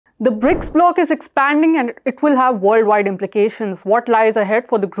The BRICS bloc is expanding and it will have worldwide implications. What lies ahead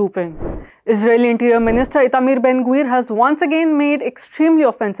for the grouping? Israeli Interior Minister Itamar Ben-Gvir has once again made extremely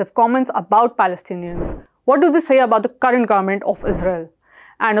offensive comments about Palestinians. What do they say about the current government of Israel?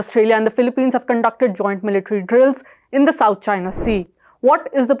 And Australia and the Philippines have conducted joint military drills in the South China Sea. What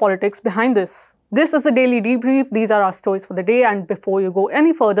is the politics behind this? This is the Daily Debrief. These are our stories for the day. And before you go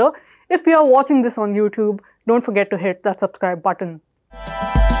any further, if you are watching this on YouTube, don't forget to hit that subscribe button.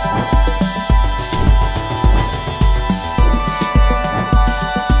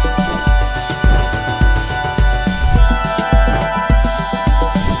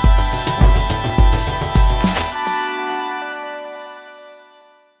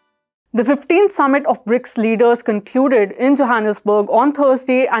 The 15th summit of BRICS leaders concluded in Johannesburg on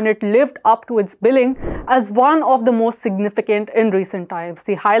Thursday, and it lived up to its billing as one of the most significant in recent times.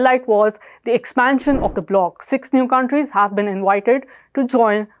 The highlight was the expansion of the bloc. 6 new countries have been invited to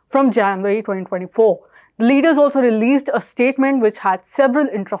join from January 2024. The leaders also released a statement which had several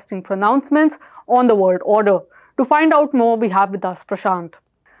interesting pronouncements on the world order. To find out more, we have with us Prashant.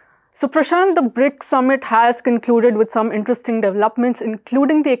 So Prashant, the BRICS summit has concluded with some interesting developments,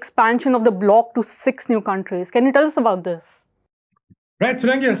 including the expansion of the bloc to 6 new countries. Can you tell us about this? Right,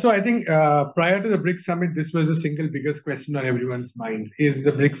 Surangya. So I think prior to the BRICS summit, this was the single biggest question on everyone's mind. Is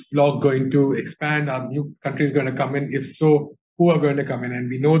the BRICS bloc going to expand? Are new countries going to come in? If so, who are going to come in? And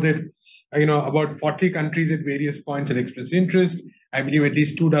we know that, about 40 countries at various points had expressed interest. I believe at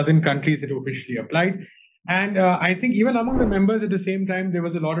least 24 countries had officially applied. And I think even among the members at the same time, there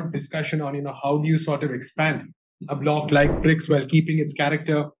was a lot of discussion on, how do you sort of expand a bloc like BRICS while keeping its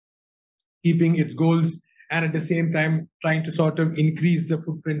character, keeping its goals, and at the same time trying to sort of increase the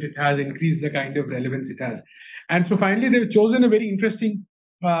footprint it has, increase the kind of relevance it has. And so finally, they've chosen a very interesting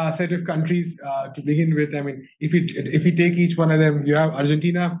set of countries to begin with. I mean, if you take each one of them, you have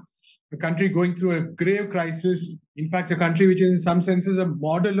Argentina, a country going through a grave crisis. In fact, a country which is in some senses a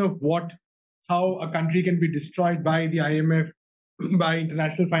model of how a country can be destroyed by the IMF, by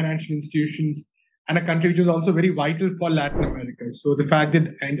international financial institutions, and a country which is also very vital for Latin America. So the fact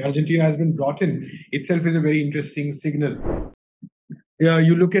that Argentina has been brought in itself is a very interesting signal.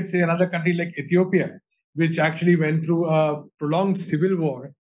 You look at, say, another country like Ethiopia, which actually went through a prolonged civil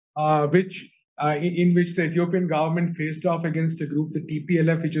war, in which the Ethiopian government faced off against a group, the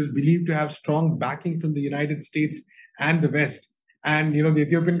TPLF, which was believed to have strong backing from the United States and the West. And, the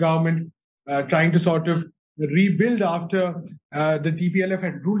Ethiopian government trying to sort of rebuild after the TPLF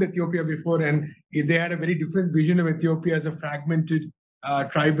had ruled Ethiopia before, and they had a very different vision of Ethiopia as a fragmented,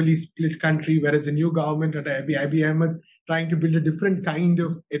 tribally split country, whereas the new government under Abiy Ahmed trying to build a different kind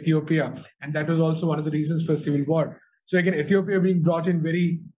of Ethiopia, and that was also one of the reasons for civil war. So again, Ethiopia being brought in,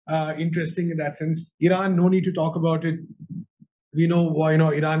 very interesting in that sense. Iran, no need to talk about it. We know why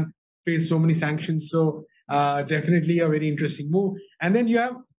Iran faced so many sanctions, so definitely a very interesting move. And then you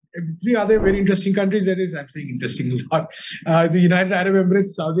have 3 other very interesting countries, that is, I'm saying interesting a lot, the United Arab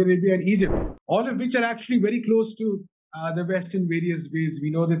Emirates, Saudi Arabia, and Egypt, all of which are actually very close to the West in various ways.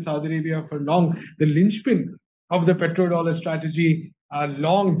 We know that Saudi Arabia, for long, the linchpin of the petrodollar strategy,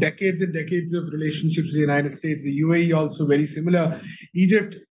 long decades and decades of relationships with the United States. The UAE also very similar.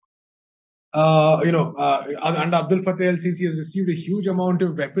 Egypt, under Abdel Fattah el-Sisi, has received a huge amount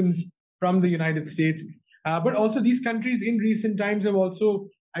of weapons from the United States. But also these countries in recent times have also,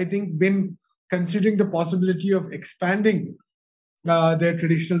 I think, been considering the possibility of expanding their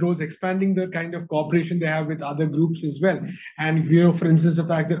traditional roles, expanding the kind of cooperation they have with other groups as well. And, for instance, the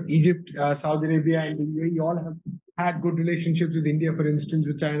fact that Egypt, Saudi Arabia, and the UAE all have had good relationships with India, for instance,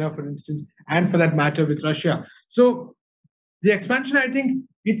 with China, for instance, and for that matter, with Russia. So the expansion, I think,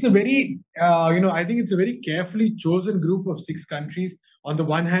 it's a very, it's a very carefully chosen group of 6 countries. On the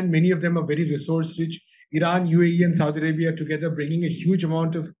one hand, many of them are very resource-rich. Iran, UAE, and Saudi Arabia together bringing a huge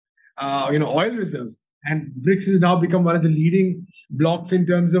amount of, oil reserves. And BRICS has now become one of the leading blocs in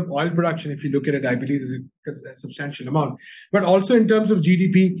terms of oil production. If you look at it, I believe it's a substantial amount. But also in terms of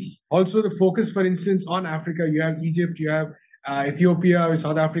GDP, also the focus, for instance, on Africa. You have Egypt, you have Ethiopia,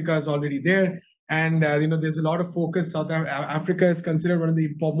 South Africa is already there. And, there's a lot of focus. South Africa is considered one of the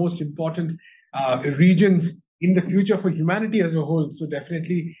most important regions in the future for humanity as a whole. So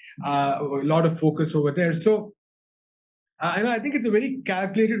definitely a lot of focus over there. So I think it's a very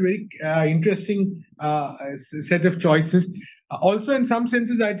calculated, very interesting set of choices. Also, in some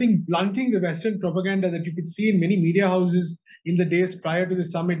senses, I think blunting the Western propaganda that you could see in many media houses in the days prior to the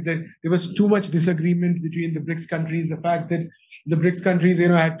summit, that there was too much disagreement between the BRICS countries. The fact that the BRICS countries, they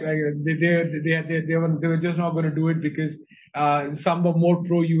were just not going to do it because some were more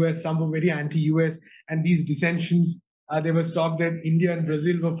pro-US, some were very anti-US, and these dissensions There was talk that India and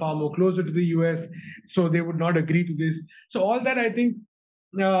Brazil were far more closer to the US, so they would not agree to this. So all that, I think,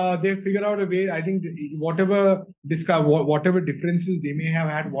 they figure out a way. I think whatever differences they may have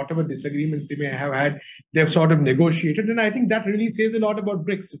had, whatever disagreements they may have had, they've sort of negotiated. And I think that really says a lot about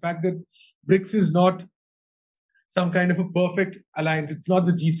BRICS. The fact that BRICS is not some kind of a perfect alliance. It's not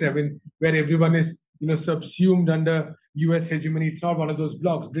the G7 where everyone is, subsumed under US hegemony. It's not one of those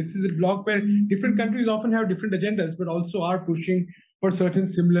blocs. BRICS is a bloc where different countries often have different agendas, but also are pushing for certain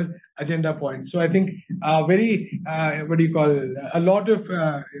similar agenda points. So I think a lot of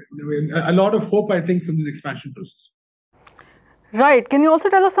hope, I think, from this expansion process. Right. Can you also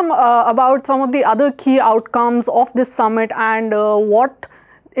tell us about some of the other key outcomes of this summit, and what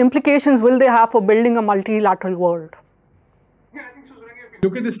implications will they have for building a multilateral world?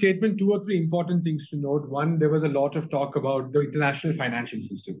 Look at the statement, 2 or 3 important things to note. One, there was a lot of talk about the international financial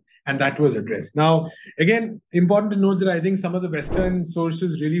system, and that was addressed. Now, again, important to note that I think some of the Western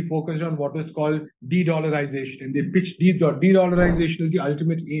sources really focused on what was called de-dollarization, and they pitched de-dollarization as the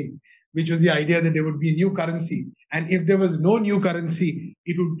ultimate aim, which was the idea that there would be a new currency. And if there was no new currency,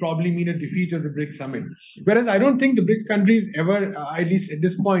 it would probably mean a defeat of the BRICS summit. Whereas I don't think the BRICS countries ever, at least at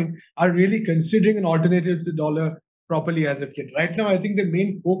this point, are really considering an alternative to the dollar properly as of yet. Right now, I think the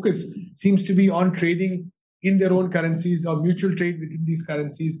main focus seems to be on trading in their own currencies or mutual trade within these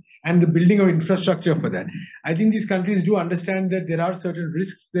currencies and the building of infrastructure for that. I think these countries do understand that there are certain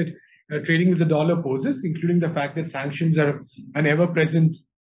risks that trading with the dollar poses, including the fact that sanctions are an ever-present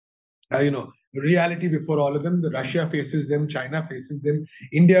reality before all of them. Russia faces them, China faces them.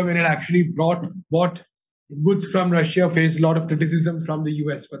 India, when it actually bought goods from Russia, faced a lot of criticism from the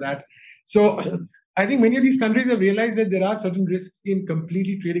US for that. So I think many of these countries have realized that there are certain risks in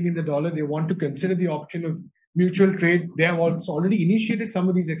completely trading in the dollar. They want to consider the option of mutual trade. They have also already initiated some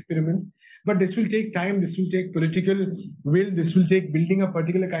of these experiments, but this will take time. This will take political will. This will take building a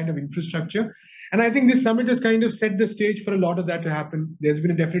particular kind of infrastructure. And I think this summit has kind of set the stage for a lot of that to happen. There's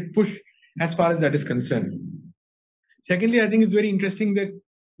been a definite push as far as that is concerned. Secondly, I think it's very interesting that,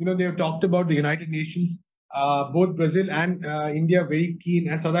 they have talked about the United Nations. Both Brazil and India very keen,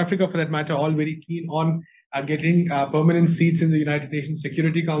 and South Africa for that matter, all very keen on getting permanent seats in the United Nations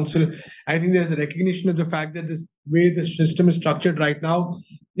Security Council. I think there's a recognition of the fact that this way the system is structured right now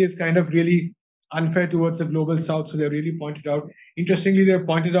is kind of really unfair towards the global south. So they really pointed out. Interestingly, they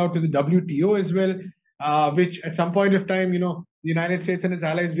pointed out to the WTO as well, which at some point of time, the United States and its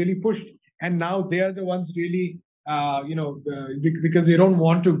allies really pushed. And now they are the ones really, because they don't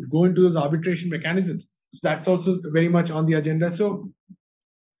want to go into those arbitration mechanisms. So that's also very much on the agenda. So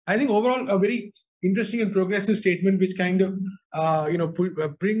I think overall a very interesting and progressive statement, which kind of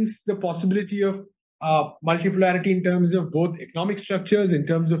brings the possibility of multipolarity in terms of both economic structures, in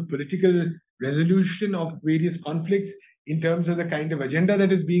terms of political resolution of various conflicts, in terms of the kind of agenda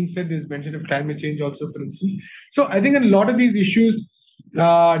that is being set. There's mention of climate change also, for instance. So I think in a lot of these issues,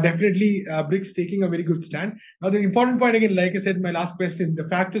 definitely BRICS taking a very good stand. Now, the important point, again, like I said in my last question, the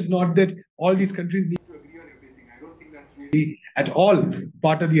fact is not that all these countries need to agree on everything. I don't think that's really at all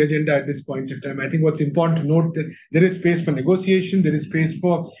part of the agenda at this point in time. I think what's important to note that there is space for negotiation, there is space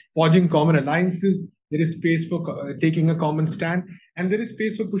for forging common alliances, there is space for taking a common stand, and there is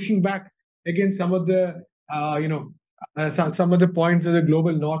space for pushing back against some of the some of the points that the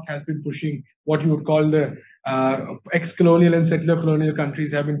global north has been pushing, what you would call the ex-colonial and settler colonial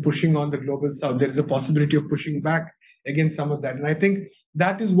countries have been pushing on the global south. There is a possibility of pushing back against some of that. And I think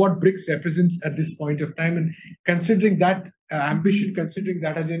that is what BRICS represents at this point of time. And considering that ambition, considering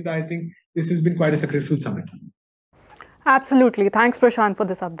that agenda, I think this has been quite a successful summit. Absolutely. Thanks, Prashant, for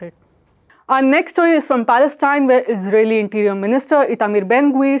this update. Our next story is from Palestine, where Israeli Interior Minister Itamar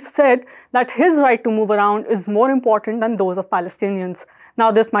Ben-Gvir said that his right to move around is more important than those of Palestinians.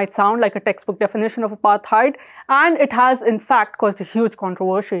 Now, this might sound like a textbook definition of apartheid, and it has in fact caused a huge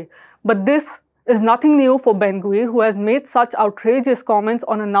controversy. But this is nothing new for Ben-Gvir, who has made such outrageous comments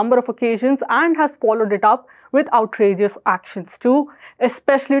on a number of occasions and has followed it up with outrageous actions too,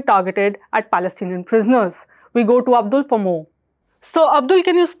 especially targeted at Palestinian prisoners. We go to Abdul for more. So, Abdul,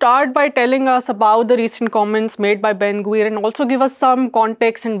 can you start by telling us about the recent comments made by Ben-Gvir and also give us some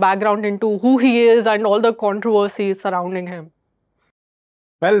context and background into who he is and all the controversies surrounding him?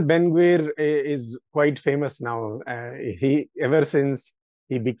 Well, Ben-Gvir is quite famous now. Ever since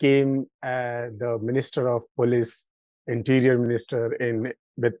he became the Minister of Police, Interior Minister in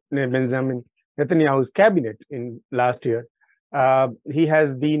Benjamin Netanyahu's cabinet in last year, he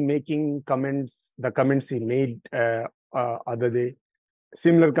has been making comments, the comments he made other day.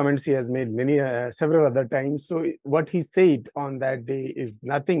 Similar comments he has made several other times. So what he said on that day is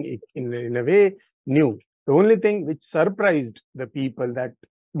nothing in a way new The only thing which surprised the people that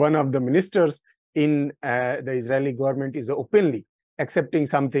one of the ministers in the Israeli government is openly accepting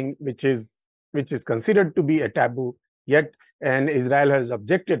something which is considered to be a taboo, yet and Israel has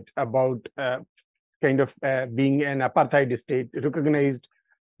objected about being an apartheid state, recognized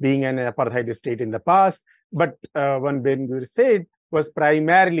being an apartheid state in the past. But one Ben-Gvir said was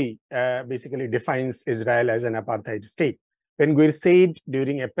primarily basically defines Israel as an apartheid state. Ben-Gvir said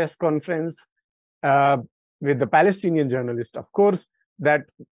during a press conference with the Palestinian journalist, of course, that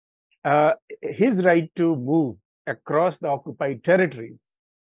his right to move across the occupied territories,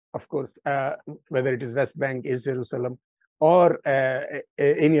 of course, whether it is West Bank, East Jerusalem, or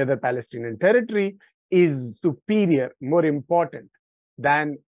any other Palestinian territory, is superior, more important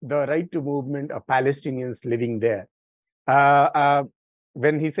than the right to movement of Palestinians living there.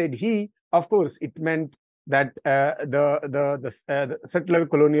 When he said he, of course, it meant that the settler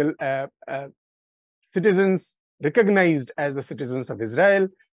colonial citizens recognized as the citizens of Israel,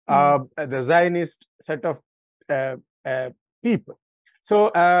 the Zionist set of people. So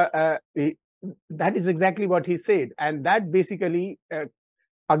that is exactly what he said. And that basically,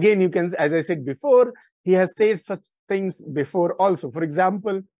 again, you can, as I said before, he has said such things before also. For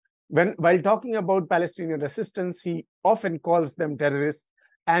example, while talking about Palestinian resistance, he often calls them terrorists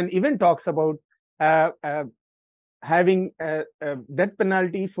and even talks about having a death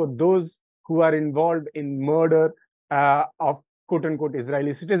penalty for those who are involved in murder of quote-unquote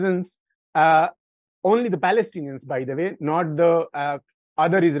Israeli citizens. Only the Palestinians, by the way, not the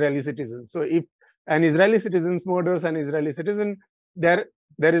other Israeli citizens. So if an Israeli citizen murders an Israeli citizen, there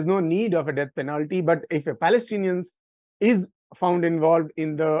is no need of a death penalty. But if a Palestinian is found involved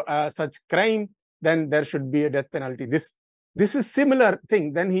in the such crime, then there should be a death penalty. This is similar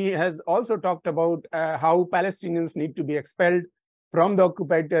thing. Then he has also talked about how Palestinians need to be expelled from the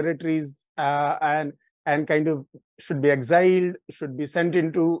occupied territories and kind of should be exiled, should be sent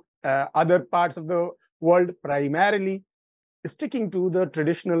into other parts of the world, primarily sticking to the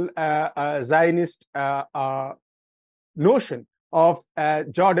traditional Zionist notion of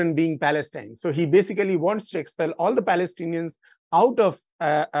Jordan being Palestine. So he basically wants to expel all the Palestinians out of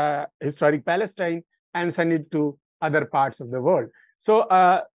historic Palestine and send it to other parts of the world. So,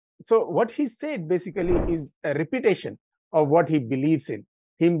 so what he said basically is a repetition of what he believes in.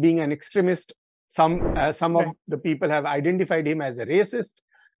 Him being an extremist, some of the people have identified him as a racist.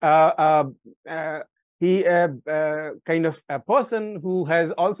 He kind of a person who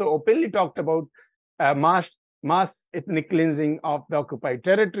has also openly talked about mass ethnic cleansing of the occupied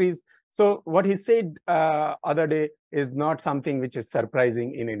territories. So what he said other day is not something which is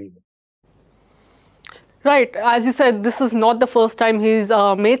surprising in any way. Right. As you said, this is not the first time he's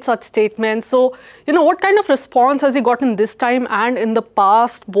made such statements. So, what kind of response has he gotten this time and in the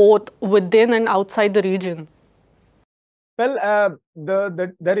past, both within and outside the region? Well,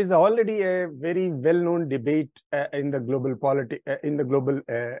 there is already a very well-known debate in the global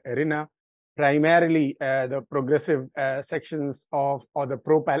arena. Primarily, the progressive sections of, or the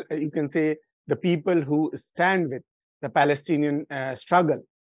you can say, the people who stand with the Palestinian struggle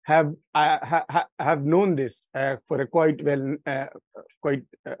have known this for a quite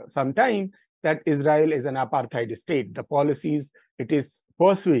some time, that Israel is an apartheid state. The policies it is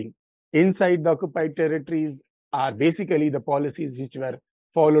pursuing inside the occupied territories are basically the policies which were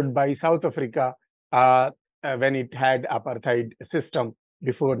followed by South Africa when it had apartheid system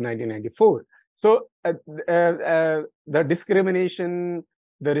before 1994. So the discrimination,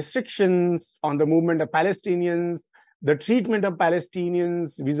 the restrictions on the movement of Palestinians, the treatment of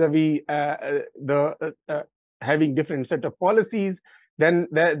Palestinians vis-a-vis having different set of policies, then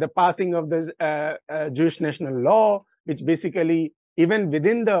the passing of the Jewish national law, which basically even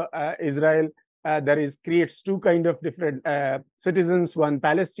within the Israel, creates two kind of different citizens, one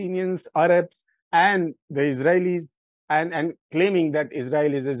Palestinians, Arabs, and the Israelis, and claiming that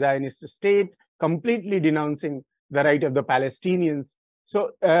Israel is a Zionist state, completely denouncing the right of the Palestinians.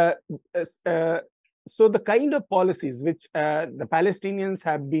 So, so the kind of policies which the Palestinians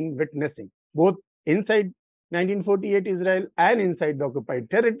have been witnessing, both inside 1948 Israel and inside the occupied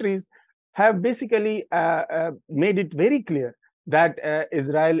territories, have basically made it very clear that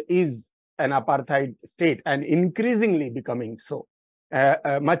Israel is an apartheid state, and increasingly becoming so,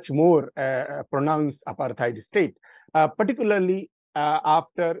 much more pronounced apartheid state, particularly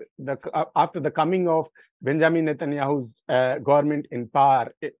after the coming of Benjamin Netanyahu's government in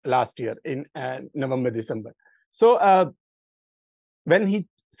power last year in November, December. So when he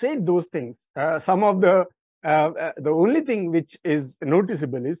said those things, some of the only thing which is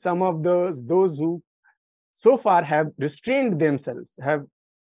noticeable is some of those who so far have restrained themselves, have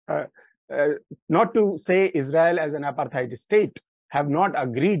not to say Israel as an apartheid state, have not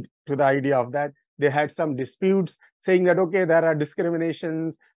agreed to the idea of that. They had some disputes saying that, okay, there are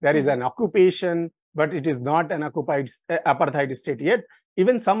discriminations, there is an occupation, but it is not an apartheid state yet.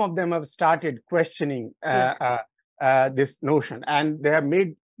 Even some of them have started questioning this notion, and they have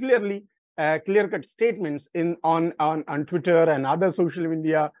made clear-cut statements on Twitter and other social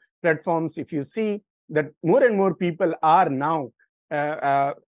media platforms. If you see that more and more people are now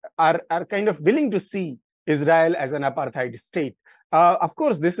are kind of willing to see Israel as an apartheid state. Of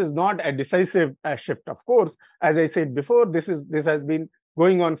course, this is not a decisive shift. Of course, as I said before, this has been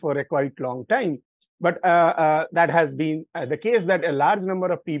going on for a quite long time. But that has been the case, that a large number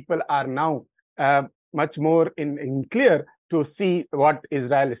of people are now much more in clear to see what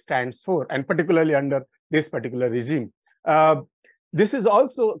Israel stands for, and particularly under this particular regime. This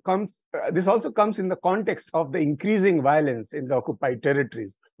also comes in the context of the increasing violence in the occupied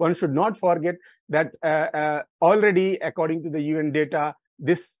territories. One should not forget that already, according to the UN data,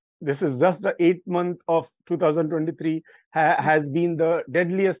 this is just the 8th month of 2023 has been the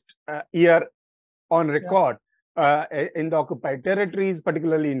deadliest year on record in the occupied territories,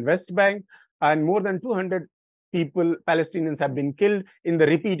 particularly in West Bank, and more than 200 people, Palestinians, have been killed in the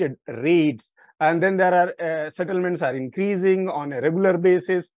repeated raids. And then there are settlements are increasing on a regular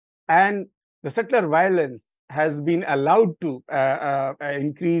basis, and the settler violence has been allowed to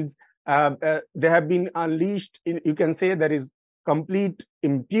increase. They have been unleashed. You can say there is complete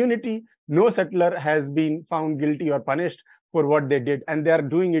impunity. No settler has been found guilty or punished for what they did, and they are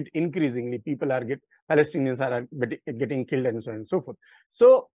doing it increasingly. Palestinians are getting killed, and so on and so forth.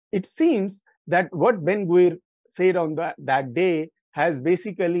 So it seems that what Ben-Gvir said on that day has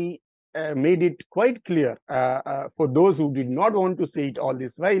basically made it quite clear for those who did not want to say it all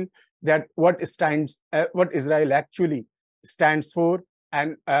this while, that what Israel actually stands for,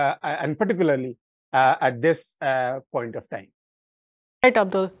 and particularly at this point of time. Right,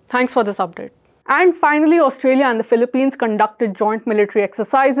 Abdul. Thanks for this update. And finally, Australia and the Philippines conducted joint military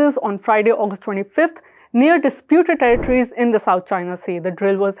exercises on Friday, August 25th, near disputed territories in the South China Sea. The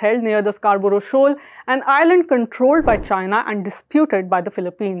drill was held near the Scarborough Shoal, an island controlled by China and disputed by the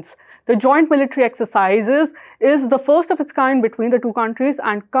Philippines. The joint military exercises is the first of its kind between the two countries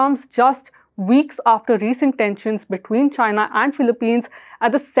and comes just weeks after recent tensions between China and Philippines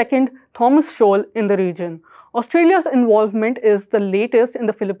at the second Thomas Shoal in the region. Australia's involvement is the latest in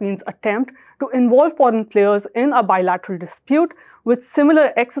the Philippines' attempt to involve foreign players in a bilateral dispute, with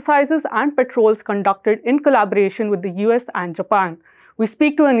similar exercises and patrols conducted in collaboration with the US and Japan. We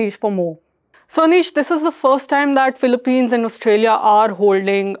speak to Anish for more. So Anish, this is the first time that Philippines and Australia are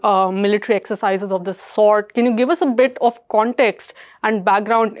holding military exercises of this sort. Can you give us a bit of context and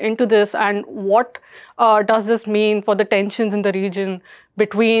background into this, and what does this mean for the tensions in the region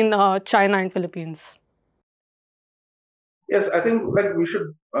between China and Philippines? Yes, I think we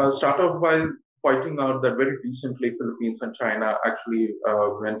should start off by pointing out that very recently Philippines and China actually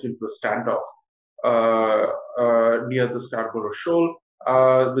went into a standoff near the Scarborough Shoal,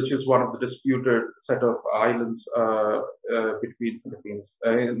 which is one of the disputed set of islands between Philippines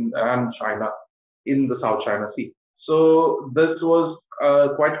and China in the South China Sea. So this was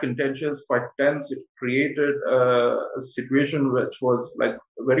quite contentious, quite tense. It created a situation which was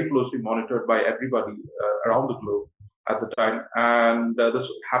very closely monitored by everybody around the globe at the time, and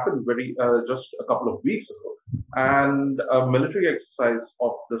this happened just a couple of weeks ago. And a military exercise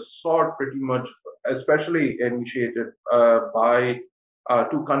of the sort, pretty much, especially initiated by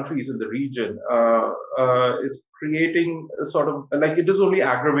two countries in the region, is creating a sort of it is only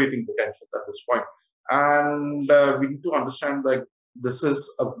aggravating the tensions at this point. And we need to understand this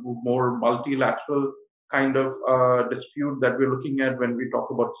is a more multilateral kind of dispute that we're looking at when we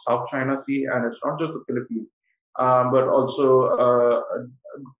talk about South China Sea, and it's not just the Philippines, but also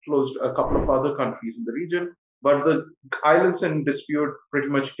closed a couple of other countries in the region. But the islands in dispute pretty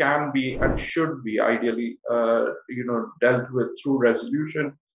much can be and should be ideally, dealt with through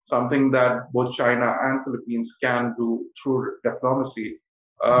resolution, something that both China and Philippines can do through diplomacy.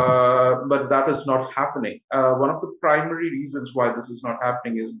 But that is not happening. One of the primary reasons why this is not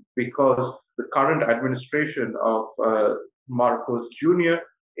happening is because the current administration of Marcos Jr.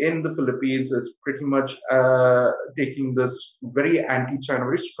 in the Philippines is pretty much taking this very anti-China,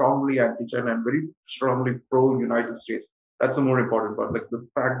 very strongly anti-China, and very strongly pro-United States. That's the more important part. The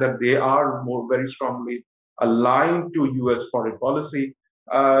fact that they are very strongly aligned to US foreign policy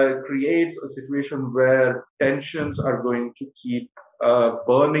creates a situation where tensions are going to keep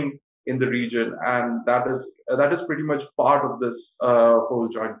burning in the region, and that is pretty much part of this whole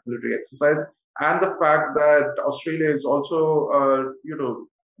joint military exercise. And the fact that Australia is also,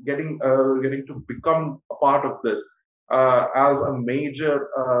 getting to become a part of this as a major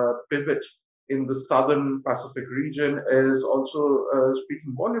pivot in the southern Pacific region is also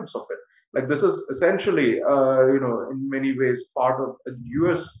speaking volumes of it. Like this is essentially, in many ways, part of a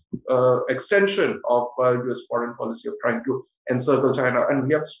U.S. Extension of U.S. foreign policy of trying to encircle China, and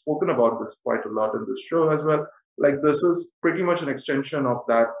we have spoken about this quite a lot in this show as well. Like this is pretty much an extension of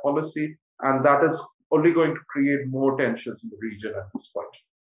that policy, and that is only going to create more tensions in the region at this point.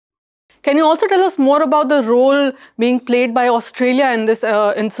 Can you also tell us more about the role being played by Australia in this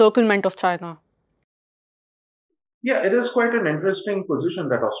encirclement of China? Yeah, it is quite an interesting position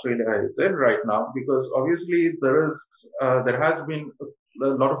that Australia is in right now, because obviously there has been a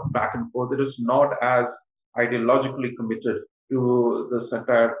lot of back and forth. It is not as ideologically committed to this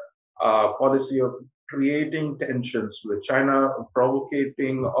entire policy of creating tensions with China,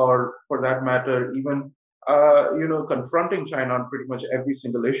 provocating, or for that matter, even confronting China on pretty much every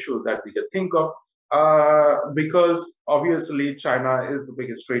single issue that we can think of, because obviously China is the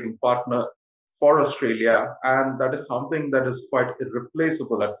biggest trading partner for Australia, and that is something that is quite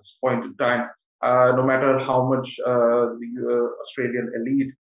irreplaceable at this point in time. No matter how much the Australian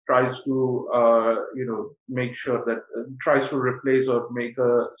elite tries to, make sure that tries to replace or make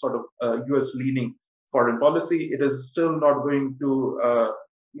a sort of US-leaning foreign policy, it is still not going to,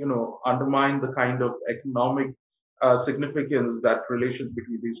 undermine the kind of economic significance that relations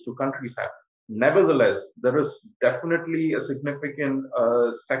between these two countries have. Nevertheless, there is definitely a significant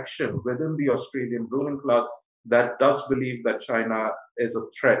section within the Australian ruling class that does believe that China is a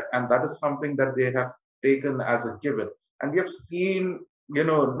threat, and that is something that they have taken as a given. And we have seen,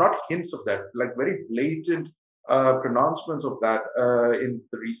 not hints of that, like very blatant pronouncements of that in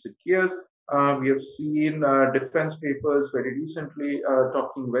the recent years. We have seen defense papers very recently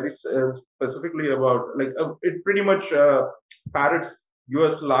talking very specifically about, it pretty much parrots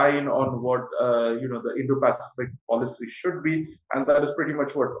US line on what the Indo-Pacific policy should be, and that is pretty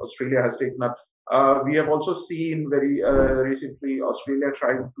much what Australia has taken up. We have also seen very recently Australia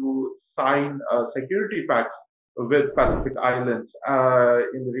trying to sign security pacts with Pacific Islands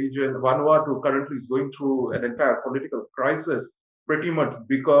in the region. Vanuatu currently is going through an entire political crisis, pretty much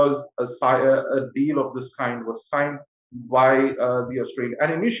because a deal of this kind was signed by the Australian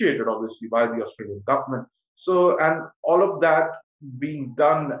and initiated obviously by the Australian government. So, and all of that being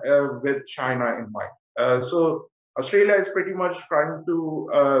done with China in mind. So Australia is pretty much trying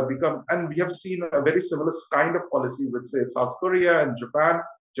to become, and we have seen a very similar kind of policy with, say, South Korea and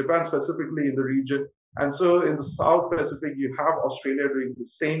Japan specifically in the region. And so in the South Pacific, you have Australia doing the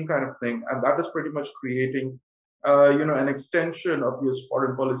same kind of thing, and that is pretty much creating, an extension of US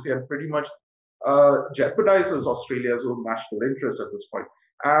foreign policy, and pretty much jeopardizes Australia's own national interests at this point.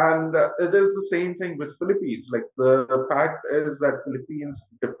 And it is the same thing with Philippines. Like the fact is that Philippines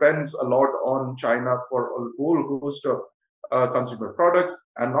depends a lot on China for a whole host of consumer products.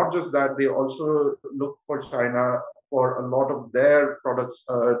 And not just that, they also look for China for a lot of their products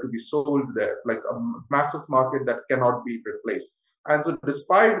to be sold there, like a massive market that cannot be replaced. And so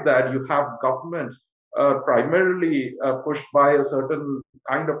despite that, you have governments primarily pushed by a certain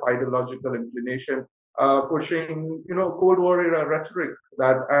kind of ideological inclination, pushing, Cold War era rhetoric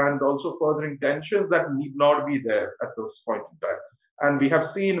that, and also furthering tensions that need not be there at this point in time. And we have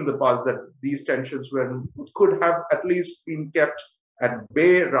seen in the past that these tensions could have at least been kept at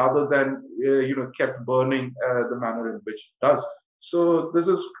bay rather than, kept burning the manner in which it does. So this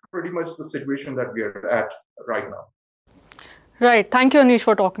is pretty much the situation that we are at right now. Right. Thank you, Anish,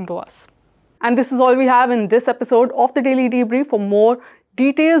 for talking to us. And this is all we have in this episode of the Daily Debrief. For more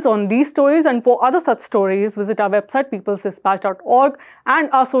details on these stories and for other such stories, visit our website peoplesdispatch.org and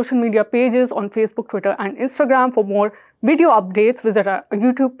our social media pages on Facebook, Twitter and Instagram. For more video updates, visit our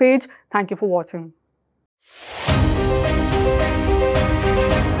YouTube page. Thank you for watching.